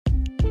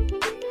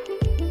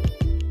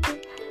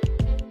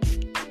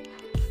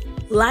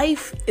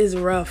Life is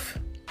rough.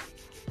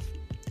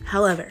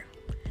 However,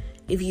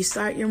 if you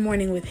start your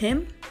morning with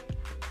Him,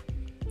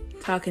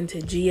 talking to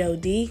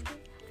God,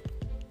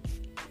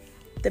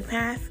 the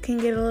path can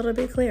get a little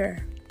bit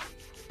clearer.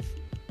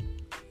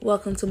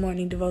 Welcome to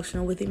Morning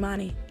Devotional with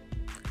Imani.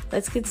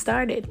 Let's get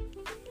started.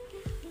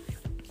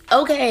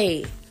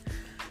 Okay,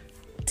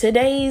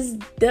 today's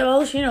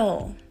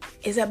devotional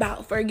is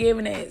about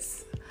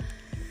forgiveness.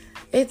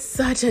 It's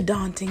such a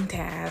daunting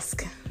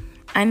task.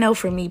 I know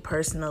for me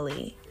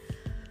personally,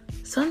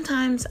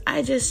 sometimes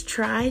I just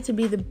try to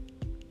be the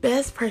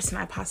best person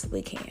I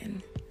possibly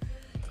can.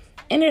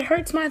 And it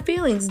hurts my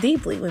feelings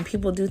deeply when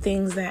people do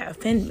things that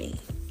offend me,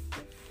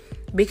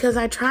 because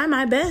I try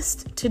my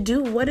best to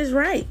do what is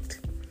right.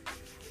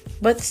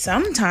 But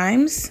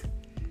sometimes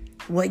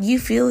what you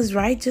feel is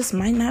right just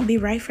might not be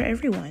right for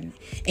everyone.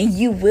 And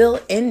you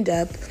will end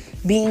up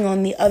being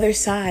on the other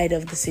side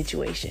of the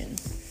situation,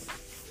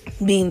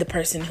 being the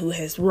person who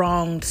has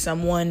wronged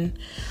someone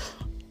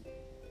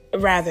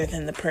rather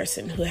than the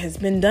person who has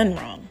been done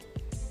wrong.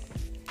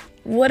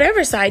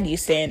 Whatever side you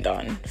stand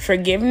on,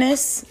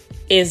 forgiveness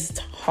is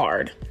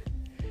hard.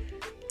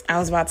 I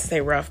was about to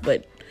say rough,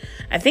 but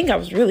I think I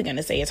was really going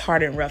to say it's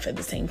hard and rough at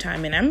the same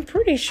time. And I'm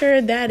pretty sure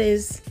that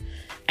is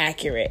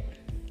accurate,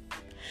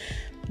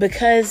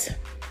 because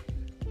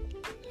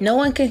no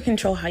one can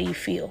control how you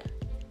feel.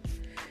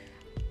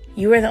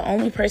 You are the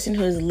only person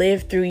who has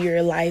lived through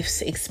your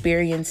life's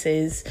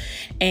experiences.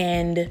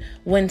 And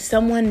when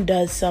someone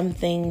does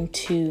something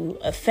to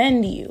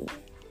offend you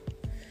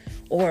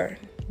or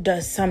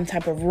does some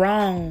type of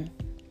wrong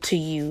to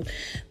you,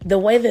 the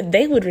way that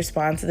they would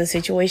respond to the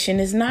situation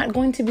is not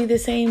going to be the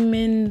same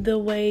in the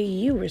way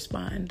you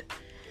respond.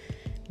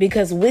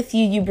 Because with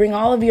you, you bring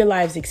all of your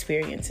life's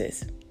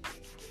experiences.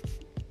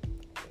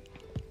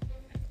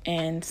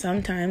 And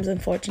sometimes,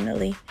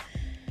 unfortunately,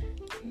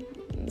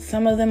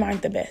 some of them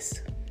aren't the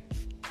best.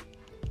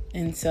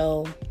 And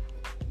so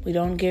we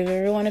don't give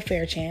everyone a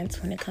fair chance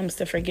when it comes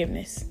to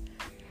forgiveness,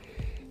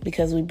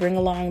 because we bring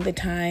along the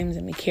times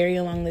and we carry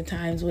along the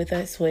times with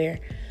us where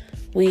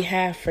we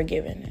have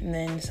forgiven and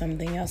then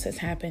something else has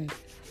happened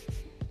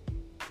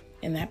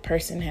and that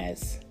person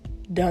has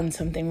done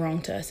something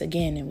wrong to us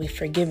again and we've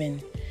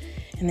forgiven,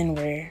 and then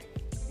we're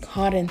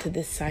caught into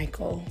this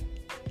cycle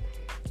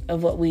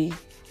of what we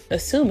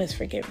assume is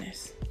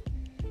forgiveness.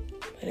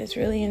 But it's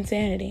really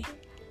insanity.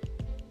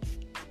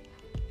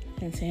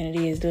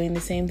 Insanity is doing the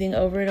same thing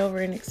over and over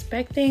and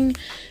expecting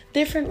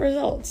different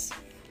results.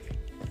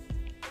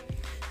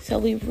 So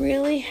we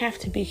really have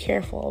to be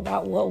careful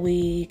about what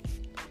we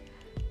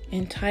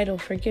entitle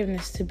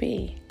forgiveness to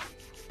be.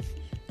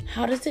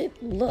 How does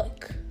it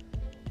look?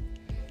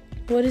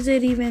 What does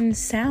it even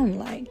sound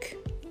like?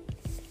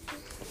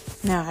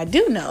 Now, I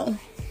do know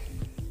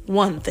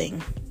one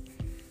thing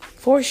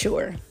for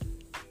sure,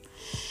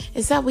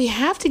 is that we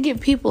have to give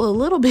people a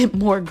little bit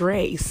more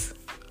grace.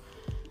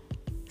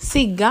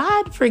 See,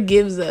 God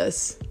forgives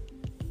us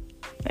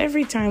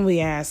every time we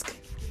ask,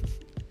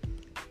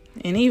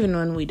 and even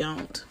when we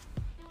don't.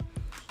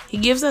 He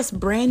gives us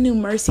brand new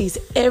mercies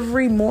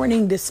every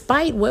morning,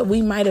 despite what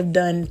we might have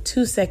done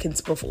 2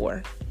 seconds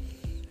before.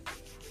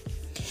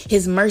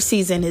 His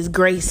mercies and His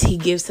grace He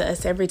gives to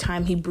us every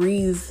time He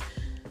breathes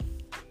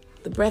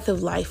the breath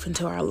of life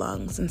into our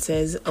lungs and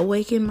says,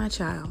 "Awaken, my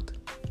child.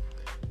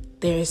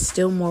 There is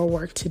still more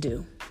work to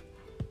do."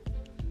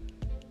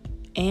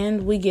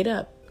 And we get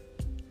up.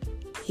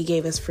 He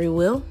gave us free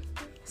will.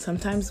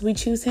 Sometimes we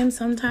choose Him,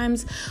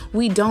 sometimes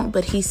we don't,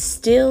 but He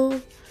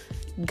still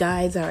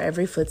guides our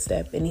every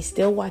footstep, and He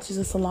still watches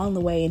us along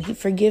the way, and He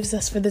forgives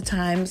us for the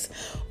times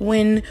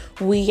when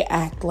we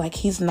act like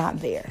He's not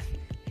there.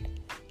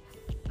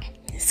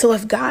 So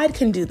if God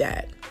can do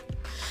that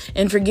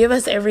and forgive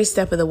us every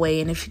step of the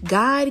way, and if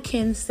God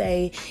can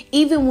say,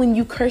 even when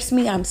you curse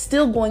me, I'm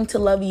still going to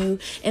love you,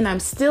 and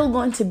I'm still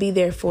going to be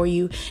there for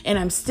you, and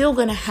I'm still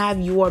going to have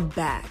your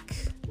back,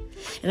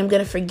 and I'm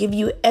going to forgive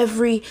you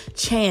every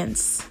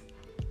chance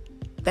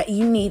that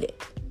you need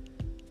it.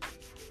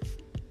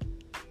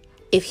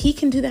 If He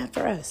can do that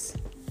for us,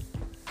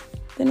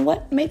 then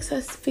what makes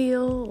us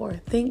feel or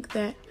think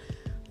that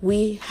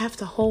we have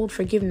to hold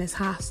forgiveness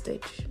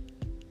hostage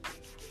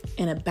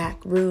in a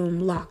back room,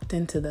 locked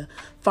into the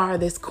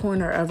farthest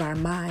corner of our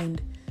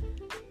mind,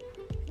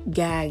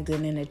 gagged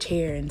and in a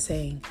chair and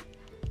saying,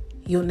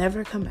 "You'll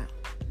never come out.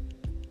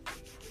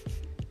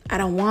 I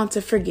don't want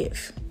to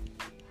forgive.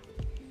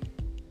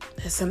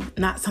 That's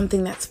not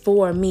something that's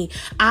for me.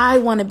 I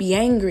want to be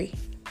angry.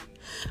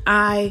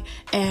 I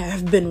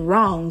have been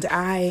wronged.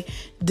 I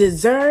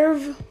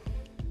deserve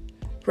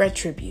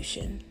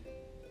retribution.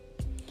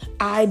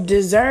 I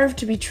deserve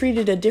to be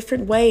treated a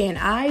different way, and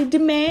I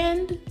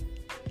demand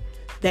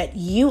that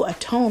you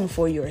atone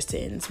for your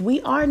sins." We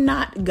are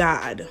not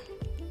God.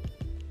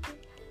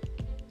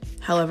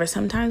 However,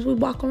 sometimes we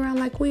walk around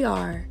like we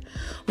are.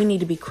 We need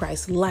to be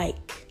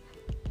Christ-like,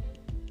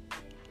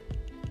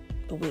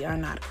 but we are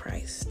not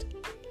Christ.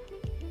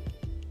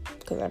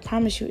 Because I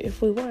promise you,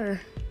 if we were,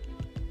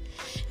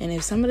 and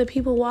if some of the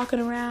people walking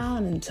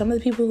around and some of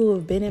the people who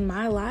have been in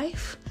my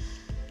life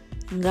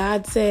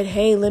God said,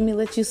 hey, let me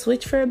let you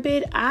switch for a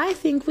bit, I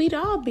think we'd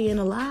all be in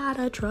a lot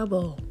of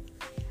trouble.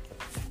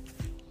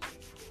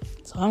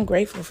 So I'm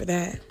grateful for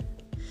that.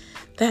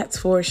 That's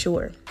for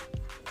sure.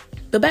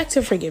 But back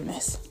to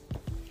forgiveness.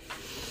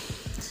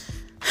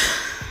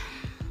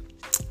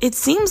 It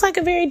seems like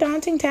a very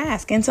daunting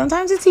task, and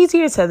sometimes it's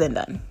easier said than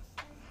done.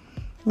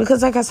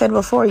 Because like I said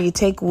before, you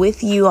take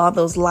with you all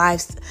those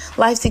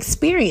life's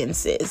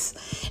experiences.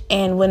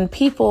 And when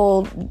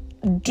people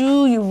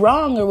do you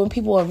wrong, or when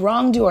people have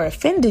wronged you or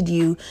offended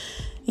you,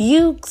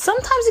 you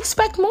sometimes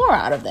expect more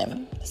out of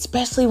them,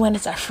 especially when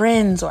it's our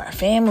friends or our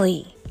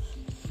family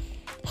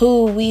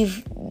who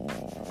we've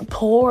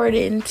poured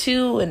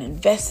into and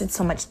invested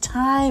so much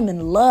time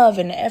and love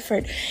and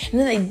effort. And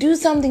then they do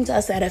something to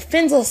us that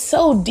offends us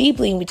so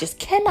deeply and we just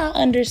cannot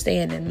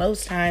understand. And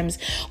most times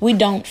we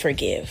don't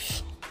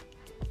forgive.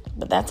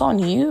 But that's on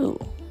you,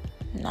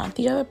 not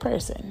the other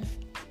person.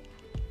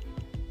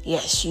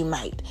 Yes, you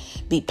might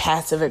be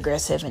passive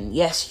aggressive, and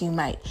yes, you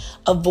might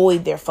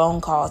avoid their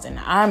phone calls, and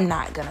I'm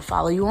not going to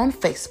follow you on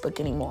Facebook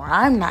anymore.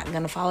 I'm not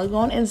going to follow you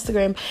on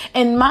Instagram,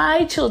 and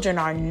my children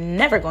are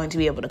never going to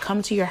be able to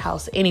come to your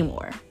house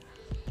anymore.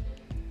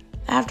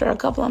 After a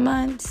couple of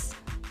months,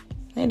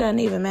 it doesn't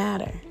even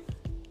matter.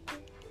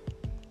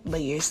 But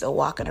you're still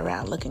walking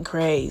around looking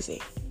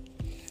crazy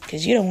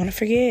because you don't want to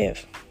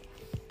forgive.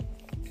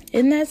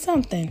 Isn't that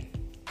something?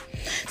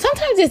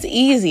 Sometimes it's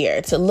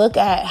easier to look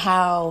at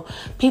how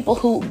people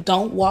who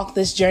don't walk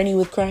this journey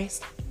with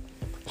Christ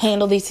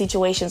handle these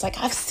situations. Like,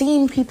 I've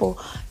seen people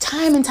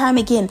time and time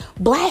again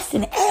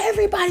blasting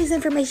everybody's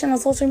information on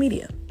social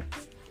media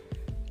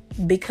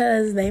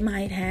because they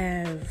might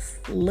have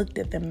looked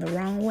at them the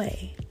wrong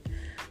way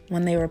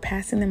when they were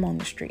passing them on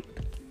the street,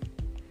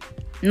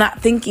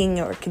 not thinking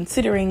or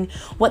considering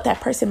what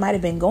that person might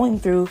have been going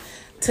through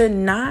to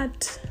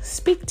not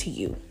speak to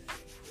you.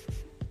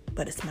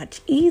 But it's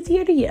much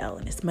easier to yell,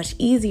 and it's much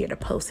easier to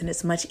post, and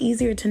it's much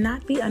easier to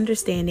not be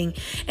understanding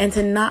and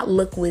to not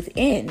look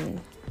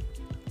within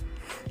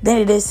than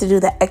it is to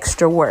do the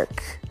extra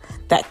work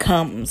that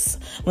comes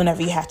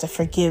whenever you have to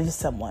forgive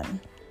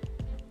someone.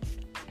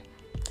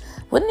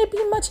 Wouldn't it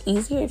be much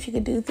easier if you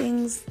could do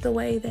things the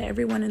way that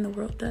everyone in the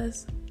world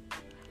does?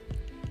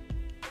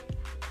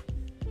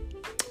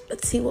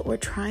 But see, what we're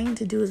trying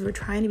to do is we're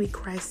trying to be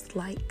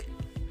Christ-like.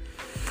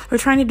 We're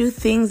trying to do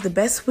things the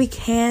best we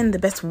can, the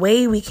best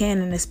way we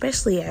can, and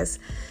especially as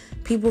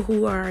people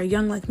who are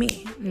young like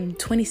me, I'm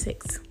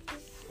 26.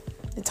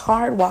 It's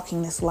hard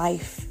walking this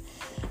life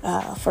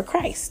for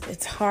Christ.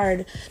 It's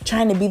hard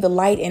trying to be the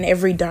light in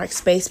every dark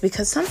space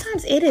because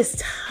sometimes it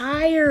is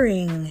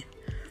tiring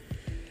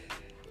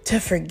to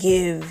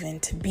forgive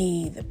and to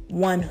be the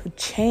one who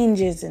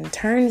changes and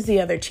turns the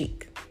other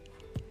cheek.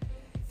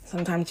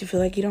 Sometimes you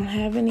feel like you don't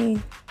have any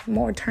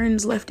more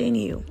turns left in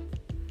you.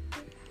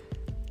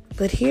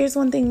 But here's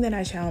one thing that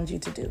I challenge you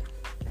to do.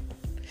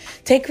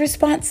 Take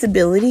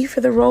responsibility for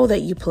the role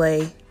that you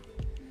play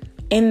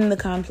in the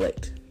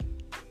conflict.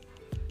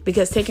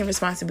 Because taking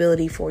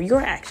responsibility for your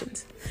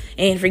actions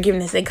and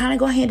forgiveness, they kind of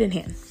go hand in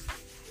hand.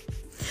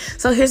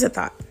 So here's a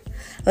thought.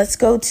 Let's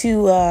go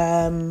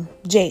to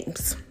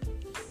James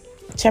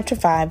chapter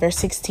 5, verse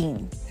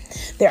 16.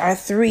 There are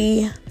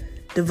 3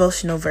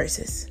 devotional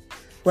verses.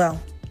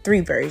 Well,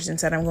 3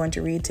 versions that I'm going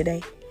to read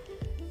today.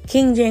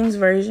 King James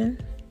Version,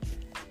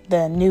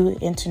 the New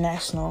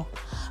International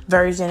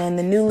Version, and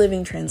the New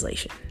Living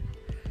Translation.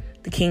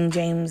 The King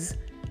James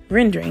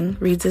rendering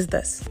reads as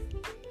thus: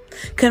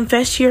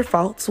 Confess your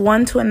faults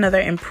one to another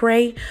and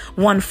pray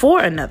one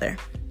for another,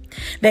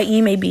 that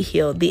ye may be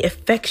healed. The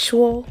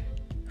effectual,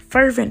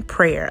 fervent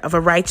prayer of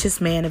a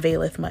righteous man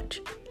availeth much.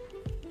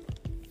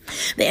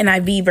 The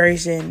NIV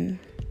version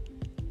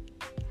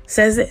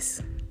says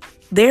this: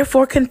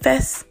 Therefore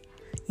confess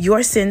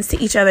your sins to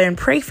each other and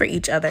pray for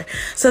each other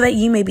so that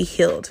ye may be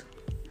healed.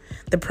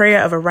 The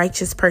prayer of a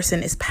righteous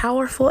person is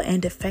powerful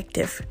and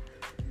effective.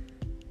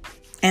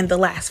 And the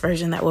last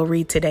version that we'll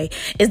read today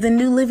is the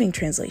New Living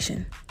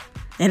Translation.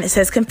 And it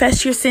says,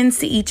 confess your sins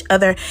to each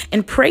other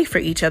and pray for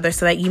each other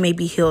so that you may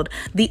be healed.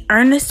 The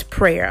earnest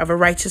prayer of a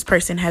righteous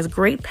person has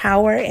great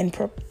power and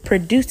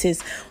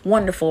produces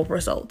wonderful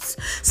results.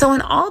 So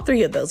in all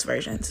 3 of those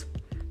versions,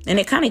 and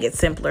it kind of gets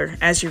simpler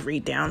as you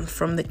read down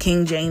from the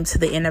King James to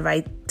the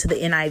NIV, to the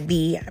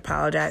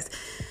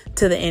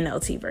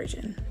NLT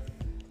version.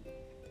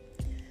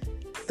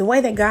 The way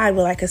that God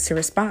would like us to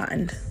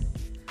respond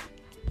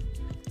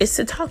is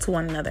to talk to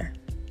one another.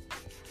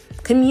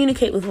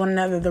 Communicate with one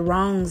another the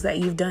wrongs that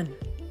you've done.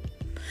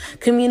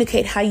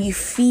 Communicate how you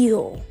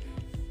feel,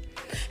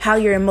 how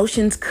your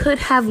emotions could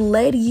have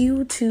led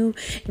you to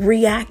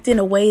react in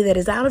a way that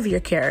is out of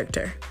your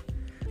character,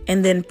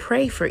 and then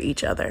pray for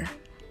each other.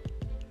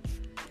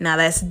 Now,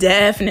 that's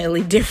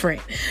definitely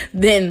different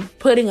than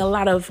putting a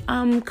lot of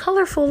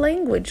colorful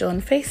language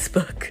on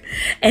Facebook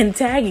and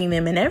tagging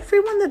them and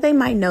everyone that they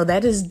might know.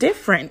 That is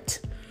different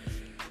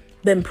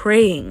than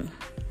praying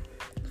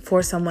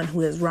for someone who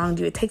has wronged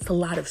you. It takes a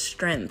lot of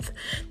strength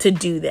to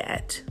do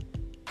that,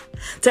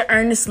 to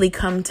earnestly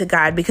come to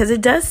God, because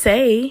it does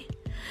say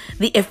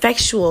The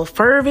effectual,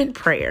 fervent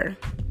prayer,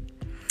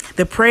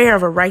 the prayer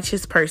of a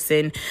righteous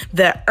person,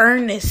 the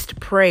earnest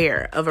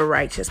prayer of a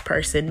righteous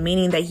person,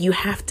 meaning that you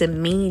have to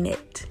mean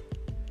it.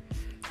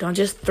 Don't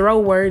just throw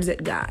words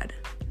at God.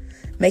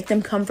 Make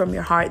them come from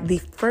your heart. The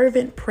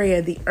fervent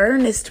prayer, the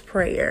earnest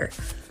prayer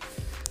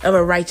of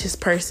a righteous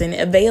person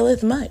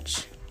availeth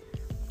much.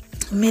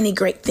 Many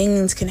great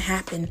things can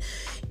happen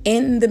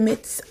in the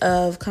midst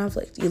of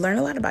conflict. You learn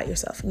a lot about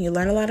yourself and you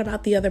learn a lot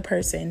about the other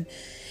person,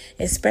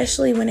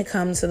 especially when it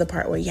comes to the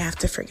part where you have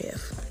to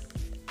forgive.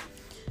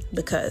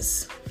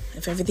 Because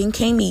if everything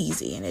came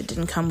easy and it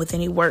didn't come with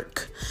any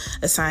work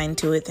assigned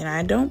to it, then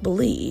I don't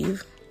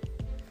believe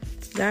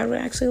God would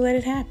actually let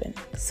it happen.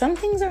 Some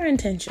things are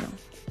intentional.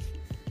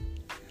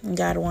 And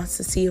God wants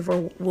to see if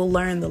we'll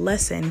learn the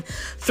lesson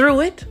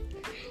through it,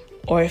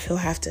 or if he'll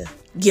have to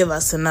give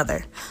us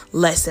another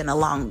lesson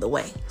along the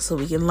way so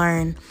we can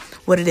learn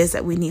what it is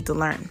that we need to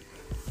learn.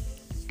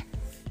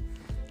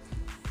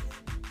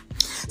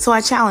 So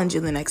I challenge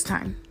you the next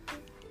time.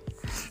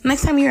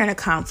 Next time you're in a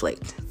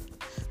conflict,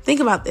 think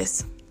about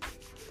this.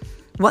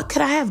 What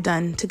could I have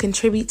done to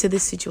contribute to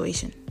this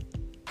situation?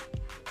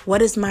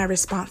 What is my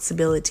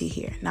responsibility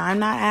here? Now, I'm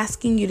not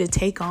asking you to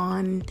take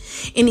on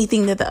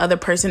anything that the other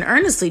person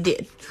earnestly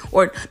did,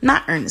 or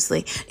not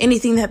earnestly,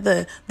 anything that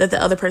the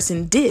other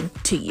person did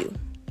to you.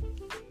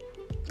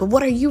 But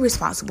what are you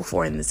responsible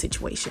for in this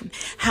situation?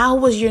 How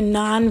was your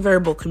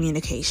nonverbal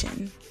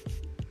communication?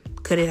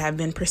 Could it have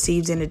been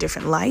perceived in a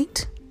different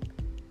light?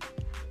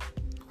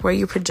 Were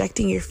you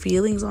projecting your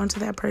feelings onto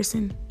that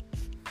person?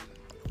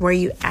 Were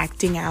you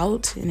acting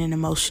out in an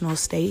emotional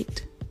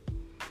state?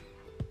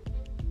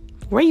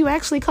 Were you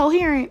actually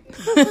coherent?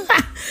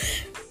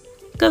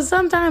 Because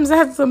sometimes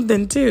that's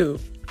something too.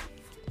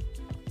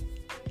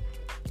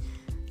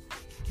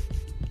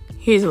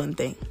 Here's one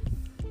thing.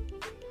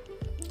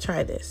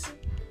 Try this.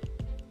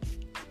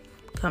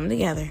 Come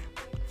together.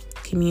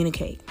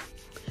 Communicate.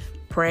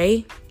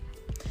 Pray.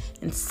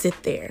 And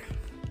sit there.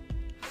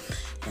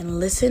 And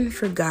listen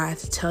for God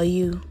to tell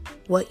you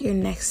what your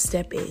next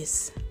step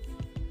is.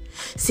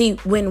 See,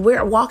 when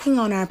we're walking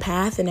on our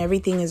path and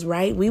everything is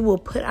right, we will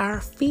put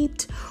our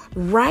feet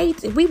right.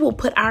 We will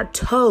put our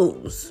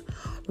toes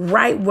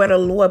right where the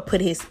Lord put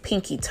his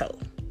pinky toe.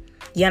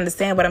 You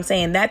understand what I'm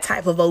saying? That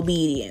type of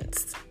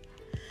obedience.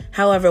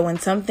 However, when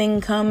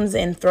something comes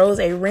and throws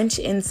a wrench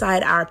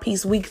inside our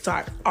peace, we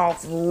start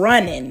off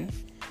running.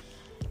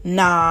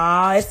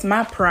 Nah, it's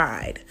my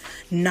pride.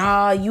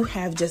 Nah, you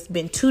have just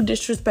been too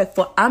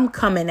disrespectful. I'm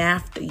coming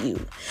after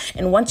you.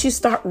 And once you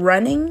start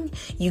running,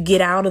 you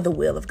get out of the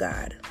will of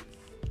God.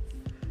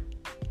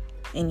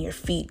 And your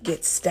feet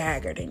get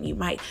staggered. And you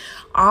might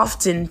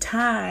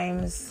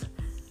oftentimes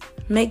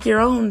make your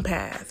own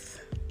path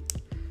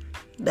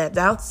that's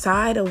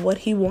outside of what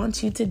he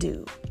wants you to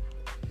do.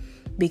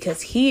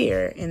 Because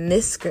here in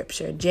this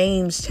scripture,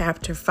 James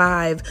chapter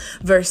 5,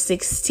 verse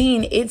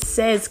 16, it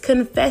says,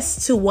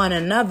 confess to one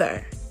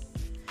another,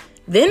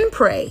 then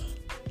pray,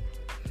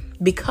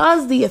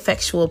 because the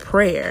effectual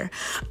prayer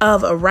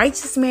of a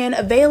righteous man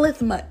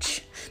availeth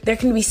much. There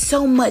can be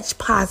so much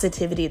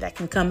positivity that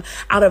can come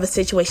out of a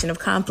situation of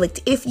conflict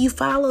if you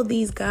follow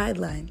these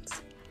guidelines.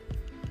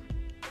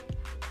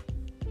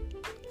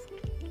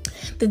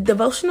 The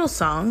devotional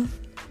song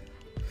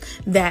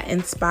that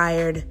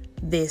inspired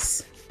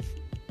this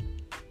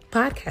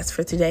podcast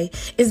for today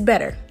is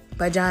Better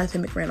by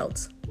Jonathan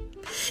McReynolds.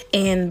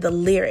 And the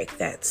lyric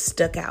that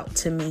stuck out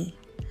to me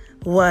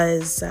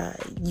was,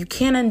 you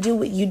can't undo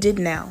what you did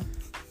now.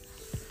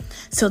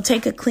 So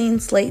take a clean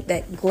slate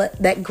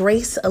that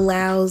grace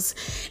allows,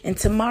 and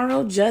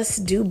tomorrow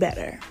just do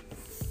better.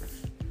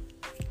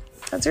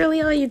 That's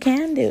really all you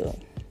can do.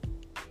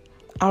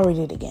 I'll read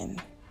it again.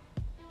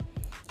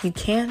 You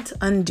can't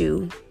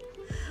undo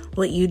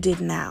what you did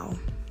now.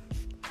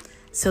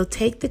 So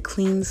take the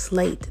clean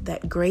slate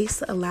that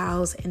grace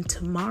allows, and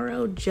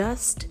tomorrow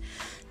just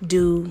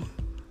do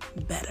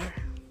better.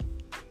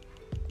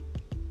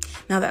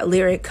 Now that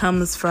lyric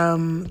comes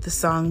from the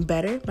song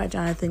Better by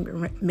Jonathan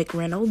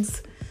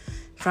McReynolds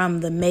from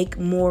the Make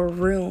More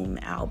Room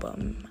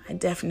album. I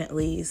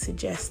definitely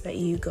suggest that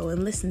you go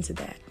and listen to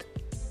that.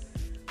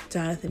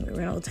 Jonathan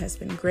McReynolds has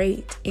been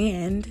great,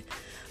 and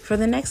for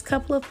the next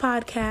couple of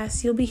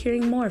podcasts, you'll be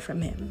hearing more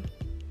from him.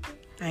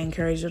 I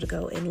encourage you to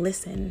go and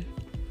listen,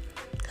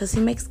 because he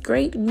makes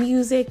great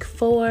music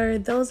for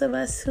those of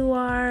us who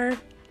are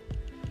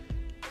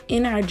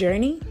in our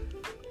journey,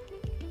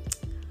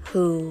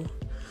 who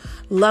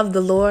love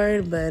the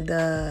Lord, but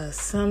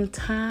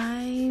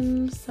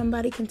sometimes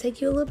somebody can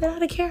take you a little bit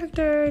out of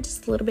character,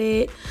 just a little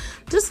bit,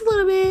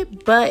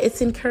 but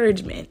it's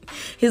encouragement.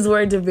 His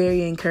words are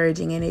very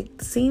encouraging, and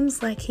it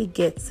seems like he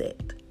gets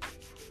it.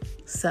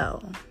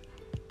 So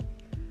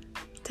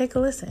take a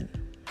listen.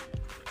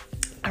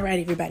 All right,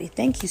 everybody.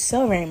 Thank you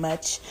so very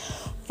much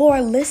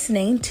for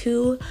listening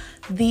to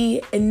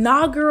the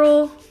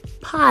inaugural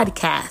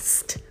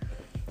podcast.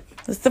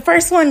 It's the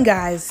first one,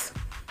 guys.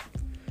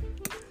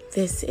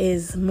 This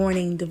is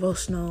Morning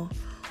Devotional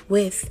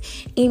with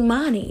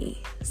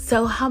Imani.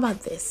 So how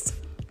about this?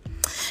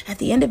 At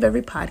the end of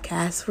every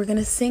podcast, we're going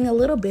to sing a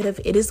little bit of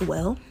It Is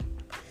Well,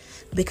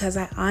 because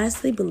I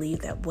honestly believe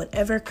that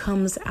whatever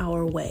comes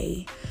our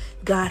way,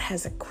 God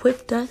has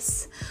equipped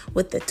us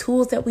with the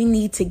tools that we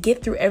need to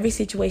get through every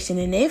situation.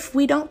 And if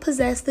we don't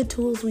possess the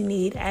tools we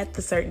need at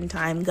the certain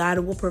time, God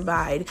will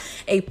provide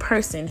a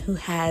person who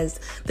has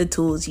the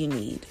tools you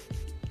need.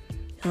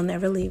 He'll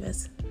never leave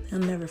us. He'll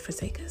never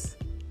forsake us.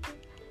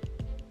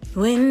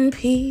 When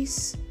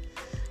peace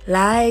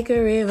like a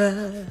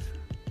river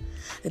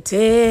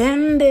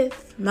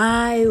attendeth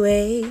my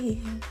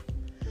way,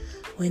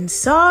 when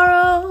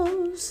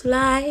sorrows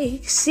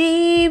like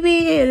sea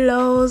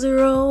billows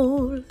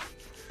roll,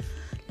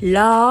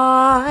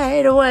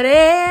 Lord,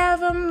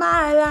 whatever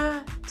my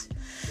lot,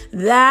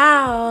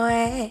 thou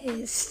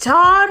hast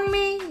taught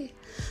me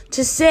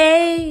to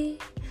say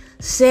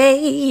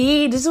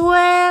it is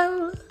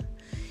well.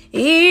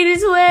 It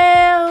is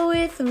well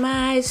with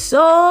my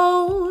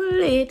soul.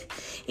 It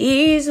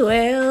is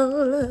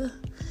well.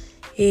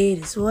 It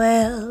is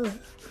well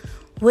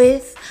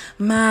with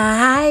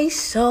my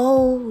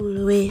soul.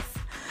 With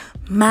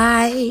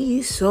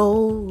my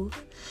soul.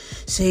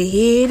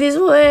 Say it is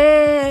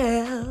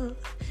well.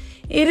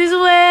 It is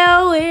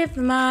well with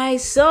my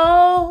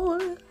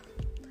soul.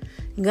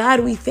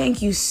 God, we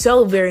thank you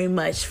so very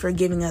much for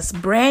giving us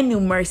brand new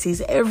mercies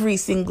every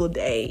single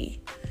day.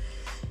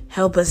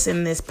 Help us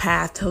in this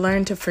path to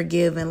learn to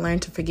forgive and learn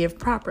to forgive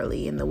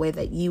properly in the way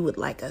that you would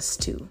like us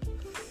to.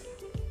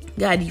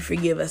 God, you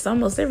forgive us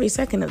almost every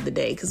second of the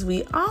day because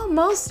we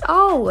almost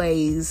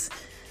always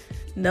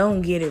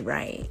don't get it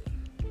right.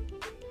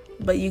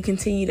 But you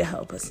continue to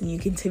help us, and you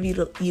continue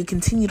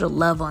to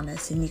love on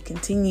us, and you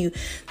continue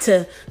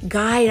to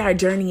guide our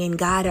journey and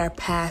guide our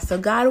path. So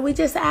God, we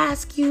just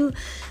ask you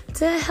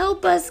to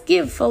help us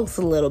give folks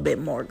a little bit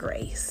more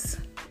grace.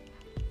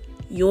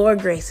 Your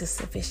grace is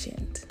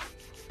sufficient.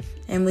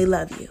 And we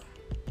love you.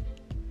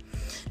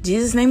 In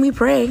Jesus' name we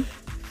pray.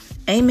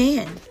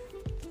 Amen.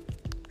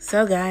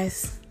 So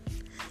guys,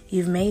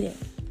 you've made it.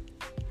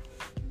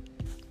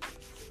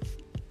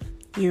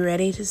 You're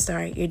ready to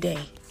start your day.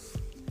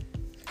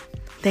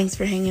 Thanks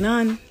for hanging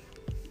on.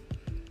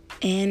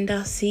 And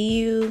I'll see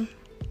you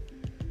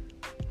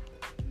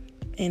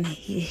and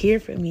hear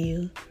from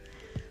you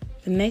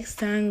the next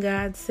time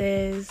God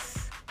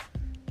says,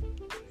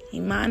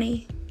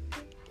 Imani,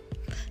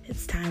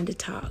 it's time to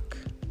talk.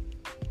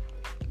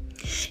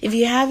 If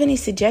you have any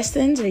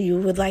suggestions or you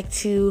would like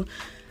to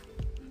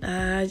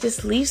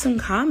just leave some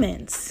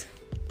comments,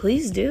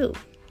 please do.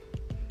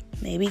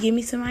 Maybe give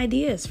me some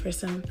ideas for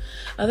some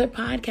other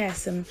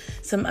podcasts,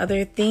 some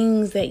other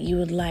things that you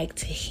would like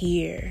to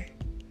hear,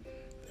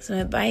 some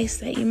advice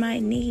that you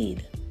might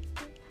need.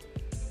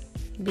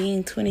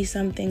 Being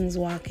 20-somethings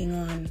walking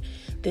on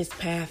this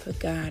path with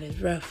God is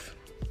rough.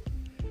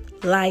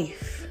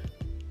 Life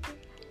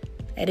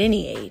at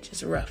any age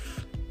is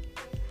rough.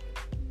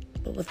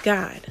 But with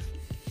God,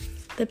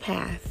 the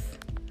path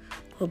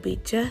will be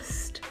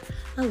just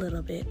a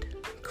little bit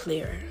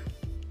clearer.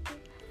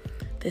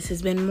 This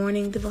has been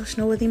Morning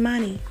Devotional with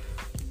Imani.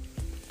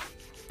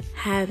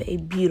 Have a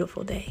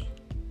beautiful day.